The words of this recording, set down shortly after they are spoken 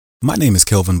My name is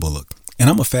Kelvin Bullock, and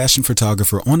I'm a fashion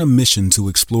photographer on a mission to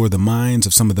explore the minds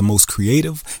of some of the most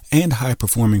creative and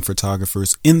high-performing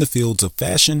photographers in the fields of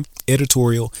fashion,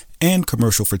 editorial, and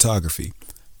commercial photography.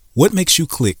 What Makes You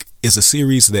Click is a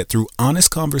series that, through honest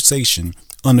conversation,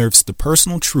 unearths the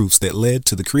personal truths that led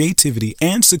to the creativity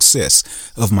and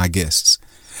success of my guests.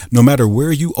 No matter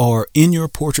where you are in your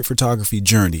portrait photography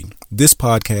journey, this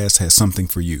podcast has something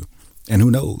for you. And who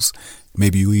knows,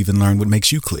 maybe you even learn what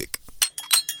makes you click.